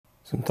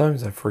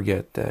Sometimes I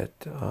forget that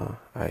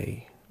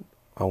I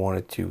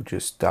wanted to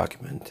just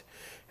document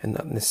and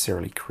not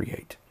necessarily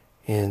create,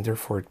 and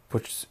therefore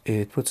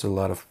it puts a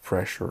lot of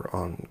pressure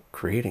on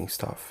creating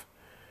stuff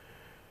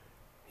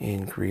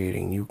and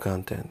creating new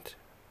content,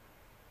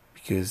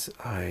 because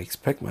I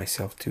expect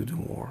myself to do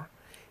more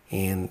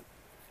and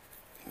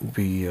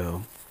be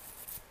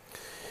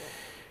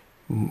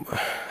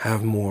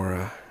have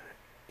more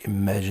an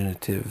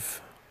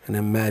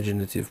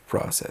imaginative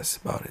process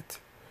about it.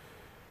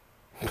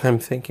 I'm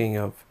thinking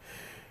of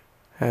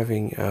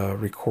having a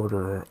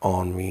recorder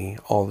on me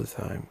all the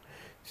time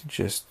to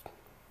just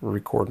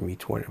record me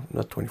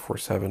not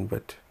 24/7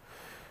 but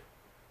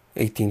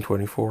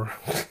 18/24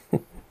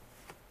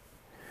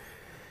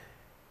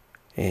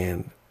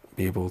 and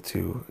be able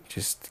to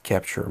just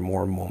capture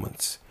more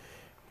moments,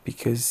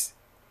 because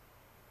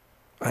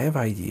I have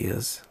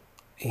ideas,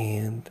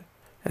 and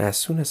as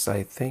soon as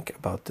I think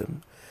about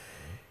them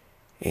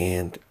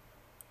and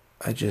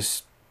I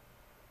just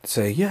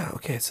say, yeah,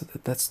 okay, so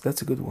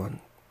that's a good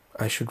one,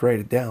 I should write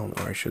it down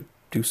or I should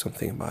do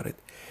something about it,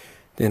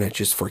 then I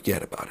just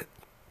forget about it.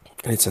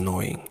 And it's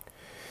annoying.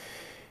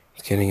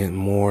 It's getting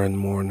more and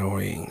more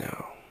annoying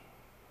now.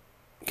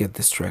 Get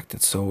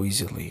distracted so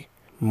easily.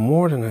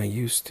 More than I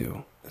used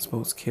to. It's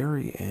both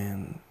scary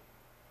and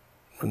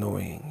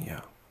annoying,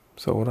 yeah.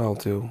 So what I'll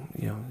do,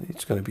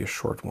 it's going to be a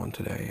short one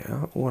today.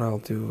 What I'll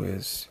do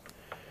is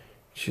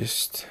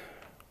just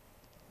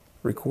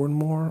record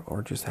more,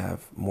 or just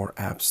have more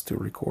apps to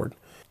record.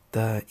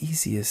 The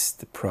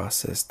easiest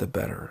process, the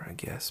better, I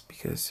guess,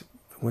 because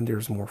when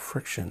there's more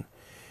friction,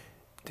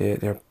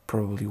 there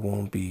probably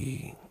won't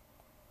be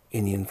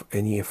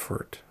any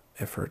effort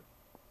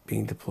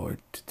being deployed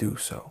to do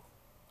so.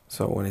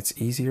 So when it's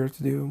easier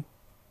to do,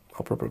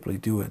 I'll probably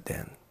do it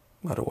then.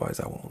 Otherwise,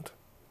 I won't.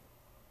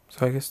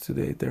 So I guess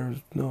today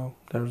there's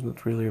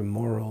not really a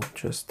moral,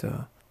 just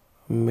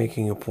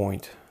making a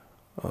point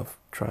of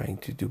trying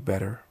to do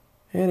better,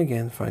 and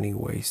again finding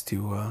ways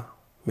to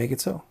make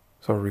it so.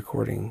 So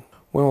recording,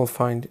 well,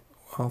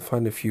 I'll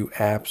find a few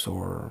apps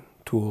or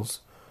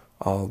tools.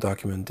 I'll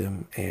document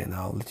them and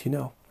I'll let you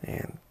know.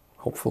 And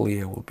hopefully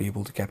I will be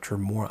able to capture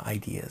more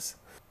ideas,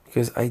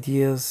 because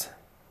ideas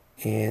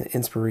and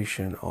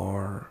inspiration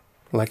are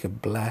like a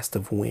blast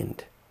of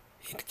wind.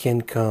 It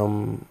can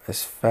come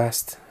as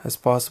fast as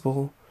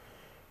possible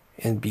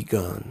and be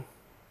gone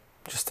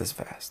just as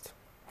fast.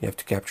 You have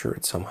to capture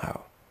it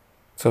somehow.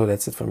 So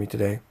that's it for me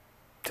today.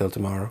 Till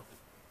tomorrow.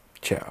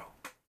 Ciao.